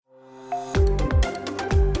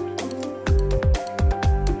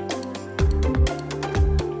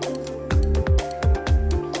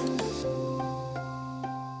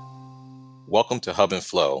Welcome to Hub and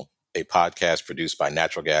Flow, a podcast produced by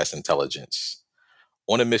Natural Gas Intelligence.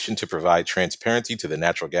 On a mission to provide transparency to the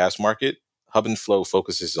natural gas market, Hub and Flow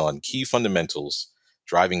focuses on key fundamentals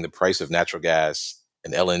driving the price of natural gas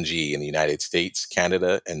and LNG in the United States,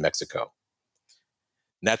 Canada, and Mexico.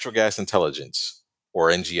 Natural Gas Intelligence, or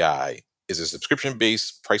NGI, is a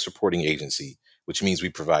subscription-based price reporting agency, which means we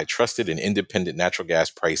provide trusted and independent natural gas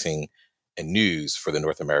pricing and news for the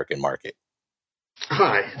North American market.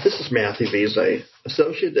 Hi, this is Matthew Vise,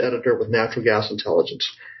 Associate Editor with Natural Gas Intelligence,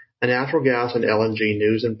 a natural gas and LNG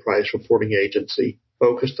news and price reporting agency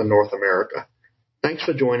focused on North America. Thanks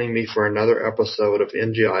for joining me for another episode of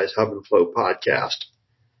NGI's Hub and Flow podcast.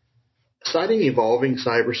 Citing evolving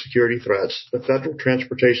cybersecurity threats, the Federal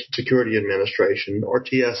Transportation Security Administration, or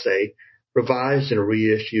TSA, revised and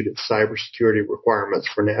reissued its cybersecurity requirements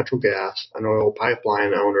for natural gas and oil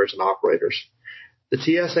pipeline owners and operators. The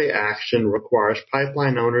TSA action requires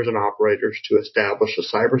pipeline owners and operators to establish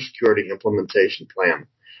a cybersecurity implementation plan,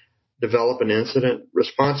 develop an incident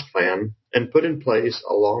response plan, and put in place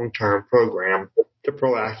a long-term program to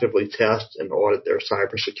proactively test and audit their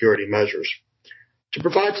cybersecurity measures. To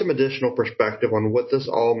provide some additional perspective on what this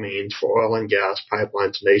all means for oil and gas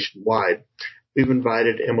pipelines nationwide, we've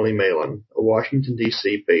invited Emily Malin, a Washington,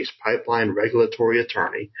 D.C.-based pipeline regulatory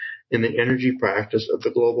attorney in the energy practice of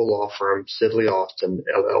the global law firm Sidley Austin,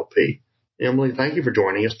 LLP. Emily, thank you for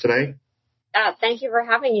joining us today. Thank you for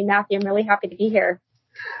having me, Matthew. I'm really happy to be here.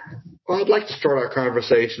 Well, I'd like to start our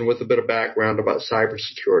conversation with a bit of background about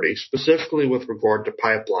cybersecurity, specifically with regard to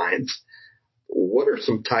pipelines. What are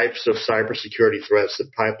some types of cybersecurity threats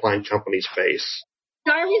that pipeline companies face?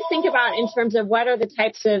 I always think about in terms of what are the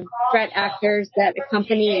types of threat actors that a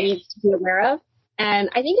company needs to be aware of. And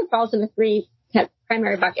I think it falls into three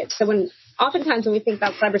primary buckets. So oftentimes when we think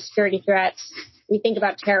about cybersecurity threats, we think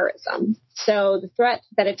about terrorism. So the threat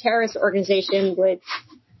that a terrorist organization would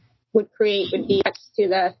create would be to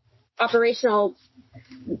the operational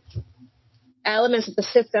elements of the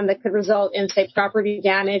system that could result in, say, property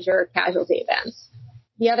damage or casualty events.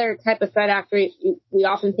 The other type of threat actor we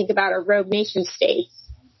often think about are rogue nation states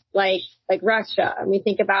like Russia, and we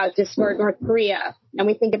think about North Korea, and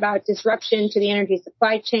we think about disruption to the energy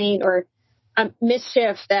supply chain or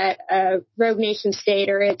mischief that a rogue nation state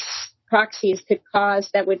or its proxies could cause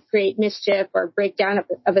that would create mischief or breakdown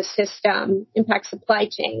of a system, impact supply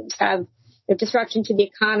chains, have disruption to the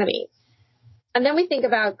economy. And then we think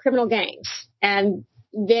about criminal gangs, and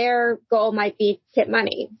their goal might be to get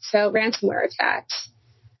money, so ransomware attacks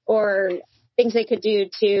or things they could do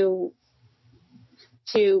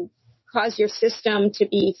to cause your system to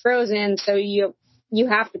be frozen, so you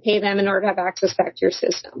have to pay them in order to have access back to your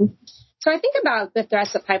system. So I think about the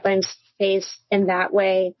threats that pipelines face in that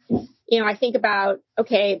way. I think about,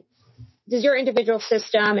 okay, does your individual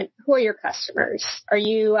system and who are your customers? Are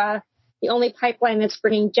you the only pipeline that's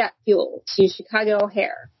bringing jet fuel to Chicago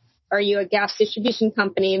O'Hare? Are you a gas distribution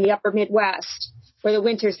company in the upper Midwest where the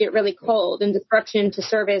winters get really cold and disruption to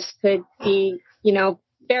service could be,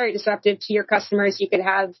 very disruptive to your customers? You could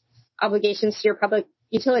have obligations to your public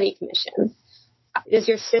utility commission. Does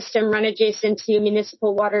your system run adjacent to a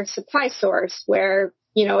municipal water supply source where,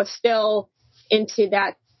 a spill into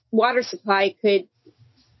that water supply could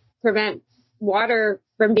prevent water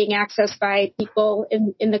from being accessed by people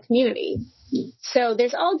in the community? So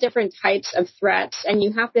there's all different types of threats, and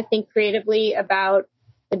you have to think creatively about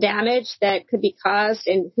the damage that could be caused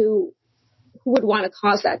and who would want to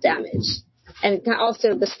cause that damage. And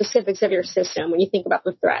also the specifics of your system when you think about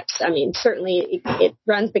the threats. I mean, certainly it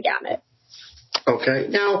runs the gamut. Okay.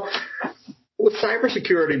 Now, with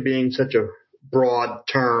cybersecurity being such a broad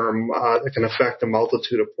term that can affect a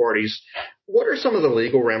multitude of parties, what are some of the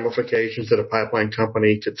legal ramifications that a pipeline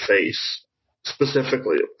company could face,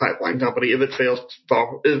 specifically a pipeline company, if it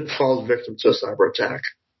falls victim to a cyber attack?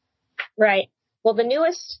 Right. Well, the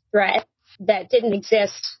newest threat that didn't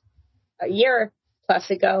exist a year plus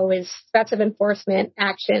ago is threats of enforcement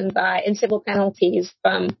action and civil penalties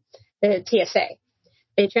from the TSA,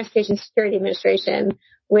 the Transportation Security Administration,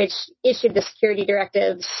 which issued the security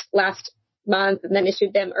directives last month and then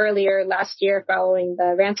issued them earlier last year following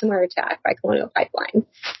the ransomware attack by Colonial Pipeline.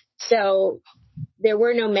 So there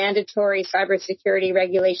were no mandatory cybersecurity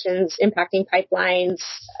regulations impacting pipelines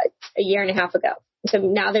a year and a half ago. So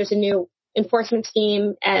now there's a new enforcement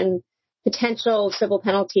scheme and potential civil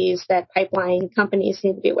penalties that pipeline companies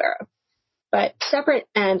need to be aware of. But separate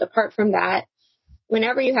and apart from that,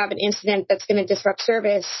 whenever you have an incident that's going to disrupt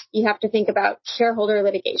service, you have to think about shareholder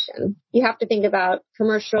litigation. You have to think about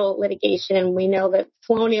commercial litigation. We know that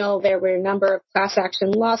Colonial, there were a number of class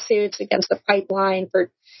action lawsuits against the pipeline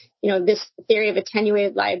for this theory of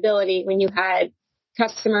attenuated liability when you had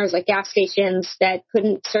customers like gas stations that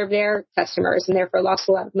couldn't serve their customers and therefore lost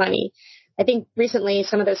a lot of money. I think recently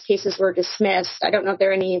some of those cases were dismissed. I don't know if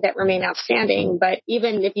there are any that remain outstanding, but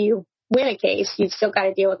even if you win a case, you've still got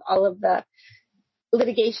to deal with all of the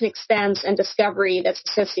litigation expense and discovery that's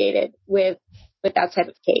associated with that type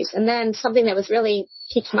of case. And then something that was really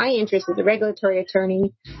piqued my interest as a regulatory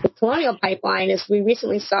attorney with Colonial Pipeline is we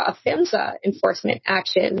recently saw a PHMSA enforcement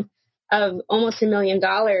action of almost $1 million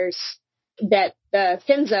that the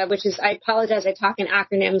PHMSA, which is, I apologize, I talk in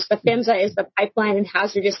acronyms, but PHMSA is the Pipeline and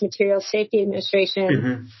Hazardous Materials Safety Administration.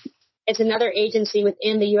 Mm-hmm. It's another agency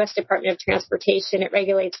within the U.S. Department of Transportation. It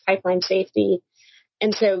regulates pipeline safety.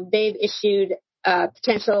 And so they've initiated a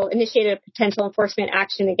potential enforcement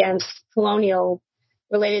action against Colonial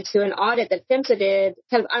related to an audit that PHMSA did,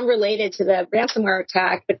 kind of unrelated to the ransomware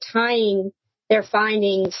attack, but tying their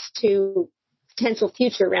findings to potential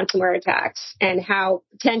future ransomware attacks and how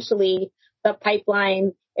potentially the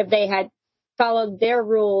pipeline, if they had followed their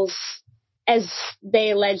rules as they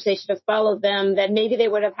allege they should have followed them, then maybe they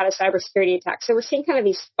would have had a cybersecurity attack. So we're seeing kind of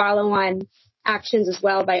these follow-on actions as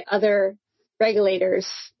well by other regulators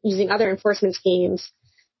using other enforcement schemes.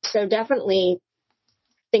 So definitely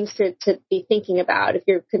things to be thinking about if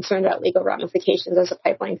you're concerned about legal ramifications as a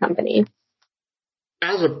pipeline company.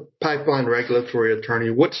 As a pipeline regulatory attorney,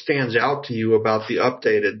 what stands out to you about the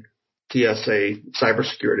updated TSA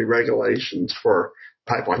cybersecurity regulations for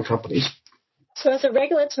pipeline companies? So as a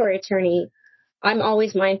regulatory attorney, I'm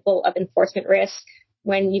always mindful of enforcement risk.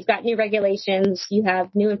 When you've got new regulations, you have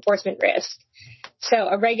new enforcement risk. So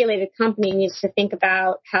a regulated company needs to think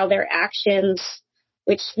about how their actions,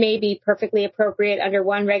 which may be perfectly appropriate under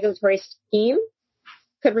one regulatory scheme,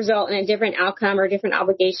 could result in a different outcome or different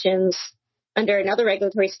obligations under another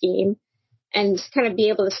regulatory scheme, and kind of be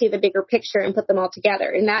able to see the bigger picture and put them all together.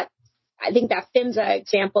 And that, I think that PHMSA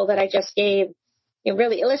example that I just gave, it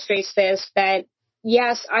really illustrates this, that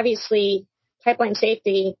yes, obviously pipeline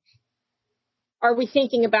safety, are we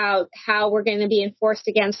thinking about how we're going to be enforced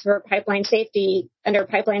against for pipeline safety under a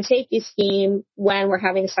pipeline safety scheme when we're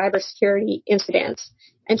having cybersecurity incidents,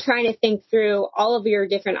 and trying to think through all of your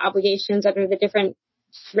different obligations under the different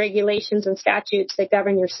regulations and statutes that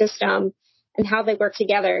govern your system and how they work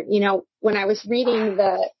together. When I was reading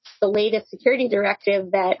the latest security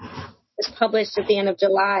directive that was published at the end of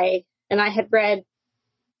July, and I had read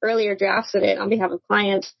earlier drafts of it on behalf of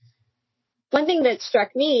clients, one thing that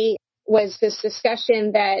struck me was this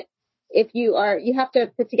discussion that you have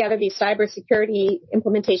to put together these cybersecurity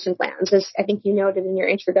implementation plans, as I think you noted in your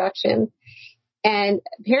introduction. And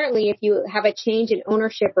apparently, if you have a change in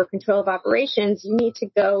ownership or control of operations, you need to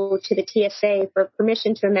go to the TSA for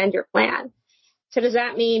permission to amend your plan. So does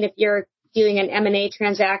that mean if you're doing an M&A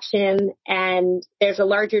transaction and there's a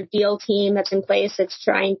larger deal team that's in place that's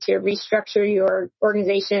trying to restructure your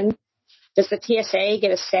organization, does the TSA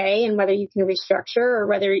get a say in whether you can restructure or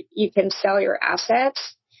whether you can sell your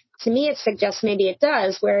assets? To me, it suggests maybe it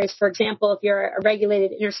does. Whereas, for example, if you're a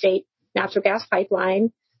regulated interstate natural gas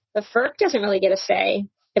pipeline, the FERC doesn't really get a say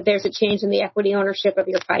if there's a change in the equity ownership of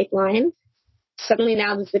your pipeline. Suddenly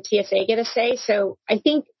now does the TSA get a say? So I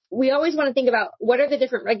think we always want to think about what are the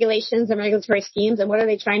different regulations and regulatory schemes and what are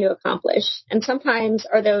they trying to accomplish? And sometimes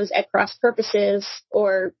are those at cross purposes,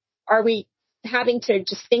 or are we having to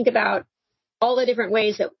just think about all the different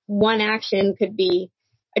ways that one action could be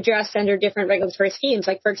addressed under different regulatory schemes?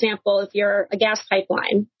 Like, for example, if you're a gas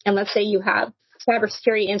pipeline and let's say you have a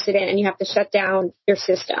cybersecurity incident and you have to shut down your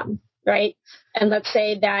system, right? And let's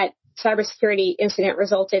say that cybersecurity incident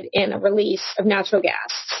resulted in a release of natural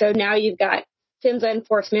gas. So now you've got PHMSA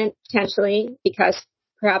enforcement potentially because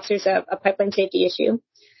perhaps there's a pipeline safety issue.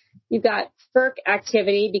 You've got FERC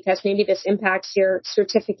activity because maybe this impacts your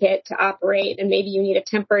certificate to operate and maybe you need a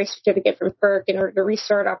temporary certificate from FERC in order to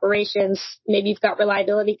restart operations. Maybe you've got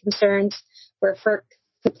reliability concerns where FERC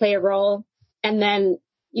could play a role. And then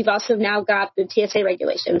you've also now got the TSA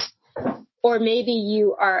regulations. Or maybe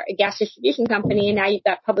you are a gas distribution company and now you've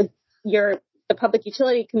got the Public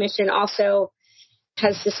Utility Commission also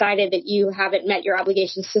has decided that you haven't met your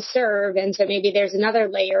obligations to serve. And so maybe there's another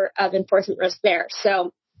layer of enforcement risk there.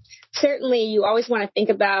 So certainly you always want to think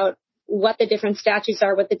about what the different statutes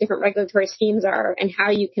are, what the different regulatory schemes are, and how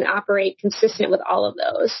you can operate consistent with all of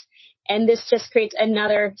those. And this just creates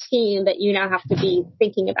another scheme that you now have to be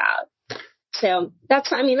thinking about. So that's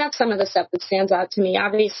some of the stuff that stands out to me.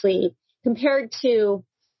 Obviously, compared to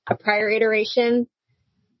a prior iteration,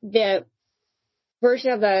 the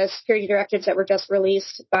version of the security directives that were just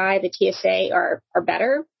released by the TSA are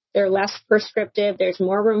better. They're less prescriptive. There's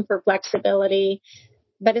more room for flexibility,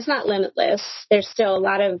 but it's not limitless. There's still a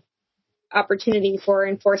lot of opportunity for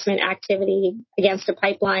enforcement activity against a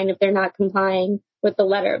pipeline if they're not complying with the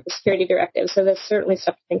letter of the security directive. So that's certainly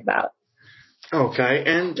stuff to think about. Okay,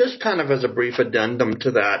 and just kind of as a brief addendum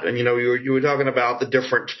to that, and you were talking about the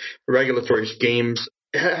different regulatory schemes.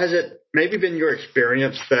 Has it maybe been your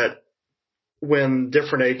experience that when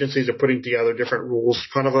different agencies are putting together different rules,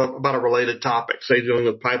 kind of about a related topic, say dealing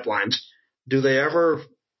with pipelines, do they ever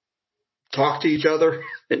talk to each other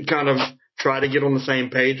and kind of try to get on the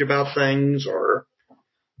same page about things, or?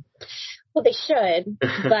 Well, they should,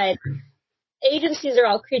 but agencies are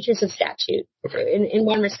all creatures of statute, okay, in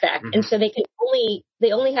one respect, and so they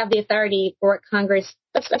only have the authority for what Congress.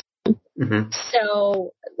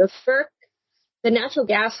 So the FERC, the Natural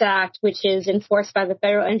Gas Act, which is enforced by the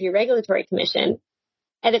Federal Energy Regulatory Commission,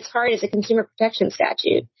 at its heart is a consumer protection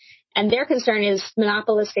statute, and their concern is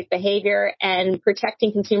monopolistic behavior and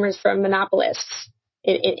protecting consumers from monopolists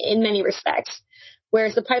in many respects.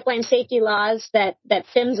 Whereas the pipeline safety laws that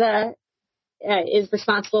PHMSA is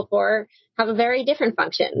responsible for have a very different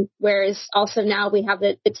function, whereas also now we have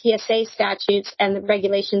the TSA statutes and the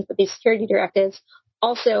regulations with these security directives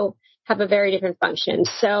also have a very different function.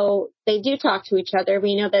 So they do talk to each other.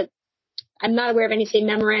 We know that I'm not aware of any, say,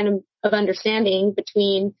 memorandum of understanding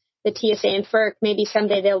between the TSA and FERC. Maybe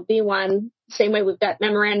someday there'll be one, same way we've got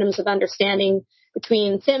memorandums of understanding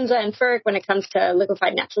between PHMSA and FERC when it comes to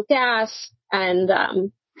liquefied natural gas and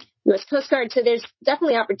U.S. Coast Guard. So there's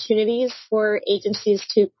definitely opportunities for agencies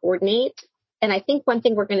to coordinate. And I think one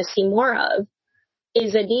thing we're going to see more of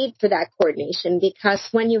is a need for that coordination, because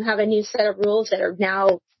when you have a new set of rules that are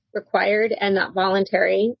now required and not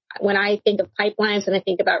voluntary, when I think of pipelines and I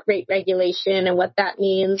think about rate regulation and what that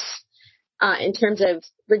means in terms of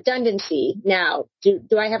redundancy now,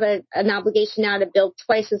 do I have an obligation now to build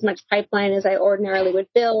twice as much pipeline as I ordinarily would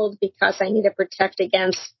build because I need to protect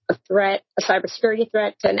against a threat, a cybersecurity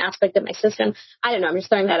threat to an aspect of my system? I don't know. I'm just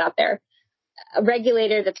throwing that out there. A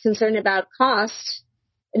regulator that's concerned about cost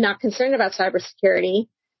and not concerned about cybersecurity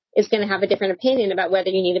is going to have a different opinion about whether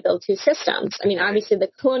you need to build two systems. I mean, obviously the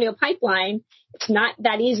Colonial Pipeline, it's not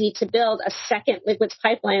that easy to build a second liquids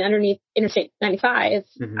pipeline underneath Interstate 95.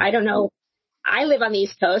 I don't know. I live on the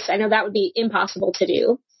East Coast. I know that would be impossible to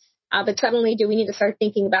do. But suddenly, do we need to start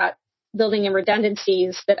thinking about building in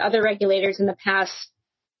redundancies that other regulators in the past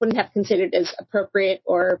wouldn't have considered as appropriate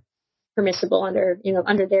or permissible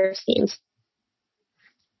under their schemes?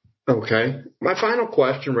 Okay. My final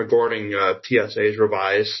question regarding TSA's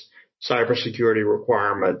revised cybersecurity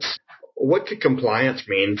requirements. What could compliance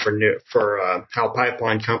mean for how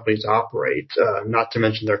pipeline companies operate, not to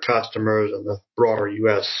mention their customers and the broader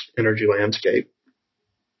U.S. energy landscape?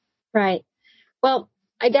 Right. Well,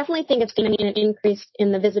 I definitely think it's going to mean an increase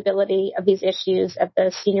in the visibility of these issues at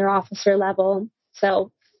the senior officer level.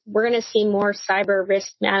 So we're going to see more cyber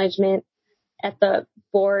risk management at the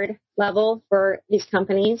board level for these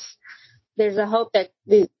companies. There's a hope that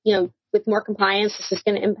with more compliance, this is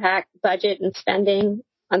going to impact budget and spending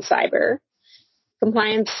on cyber.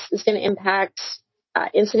 Compliance is going to impact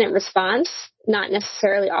incident response, not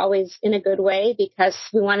necessarily always in a good way, because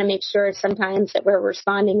we want to make sure sometimes that we're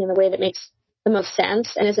responding in the way that makes the most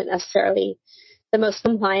sense and isn't necessarily the most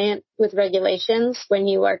compliant with regulations when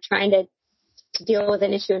you are trying to deal with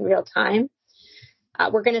an issue in real time.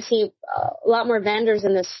 We're going to see a lot more vendors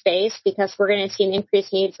in this space because we're going to see an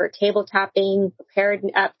increased need for tabletop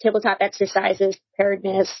exercises,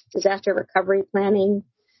 preparedness, disaster recovery planning,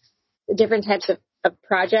 different types of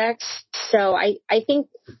projects. So I think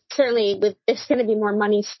certainly there's going to be more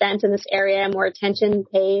money spent in this area, more attention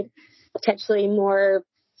paid, potentially more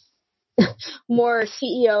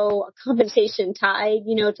CEO compensation tied,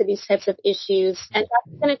 to these types of issues. And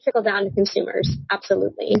that's going to trickle down to consumers.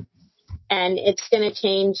 Absolutely. And it's going to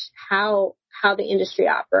change how the industry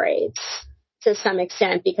operates to some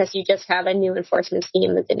extent because you just have a new enforcement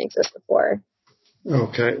scheme that didn't exist before.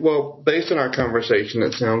 Okay. Well, based on our conversation,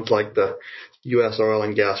 it sounds like the U.S. oil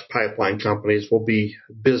and gas pipeline companies will be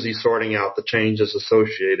busy sorting out the changes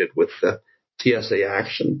associated with the TSA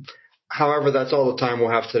action. However, that's all the time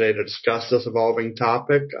we'll have today to discuss this evolving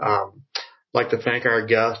topic. I'd like to thank our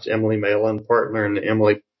guest, Emily Malin, partner in the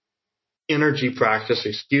Emily Energy practice,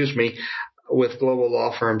 with global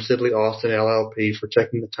law firm Sidley Austin LLP, for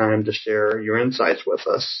taking the time to share your insights with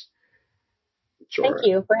us. Sure. Thank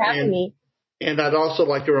you for having me. And I'd also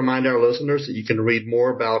like to remind our listeners that you can read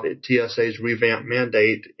more about TSA's revamped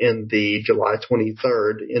mandate in the July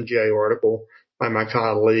 23rd NGA article by my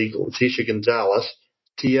colleague Leticia Gonzalez.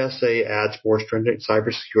 TSA adds more stringent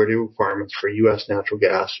cybersecurity requirements for U.S. natural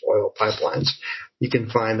gas oil pipelines. You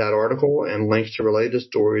can find that article and links to related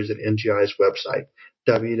stories at NGI's website.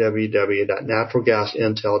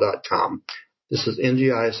 www.naturalgasintel.com. This is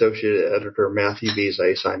NGI Associate Editor Matthew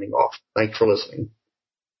Vise signing off. Thanks for listening.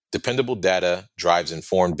 Dependable data drives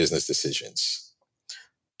informed business decisions.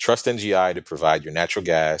 Trust NGI to provide your natural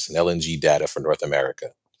gas and LNG data for North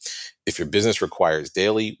America. If your business requires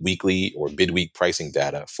daily, weekly, or bid-week pricing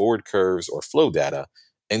data, forward curves, or flow data,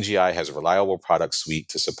 NGI has a reliable product suite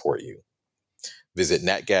to support you. Visit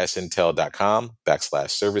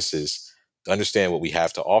natgasintel.com/services to understand what we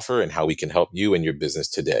have to offer and how we can help you and your business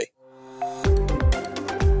today.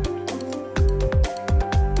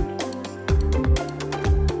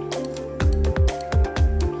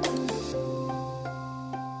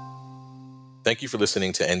 Thank you for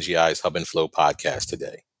listening to NGI's Hub and Flow podcast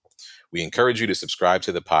today. We encourage you to subscribe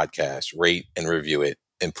to the podcast, rate and review it,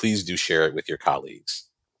 and please do share it with your colleagues.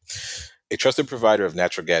 A trusted provider of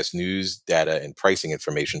natural gas news, data, and pricing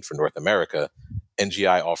information for North America,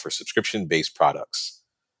 NGI offers subscription-based products.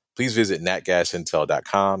 Please visit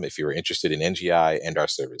natgasintel.com if you are interested in NGI and our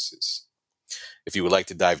services. If you would like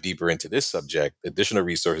to dive deeper into this subject, additional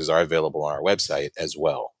resources are available on our website as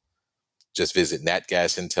well. Just visit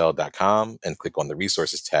natgasintel.com and click on the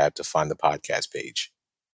resources tab to find the podcast page.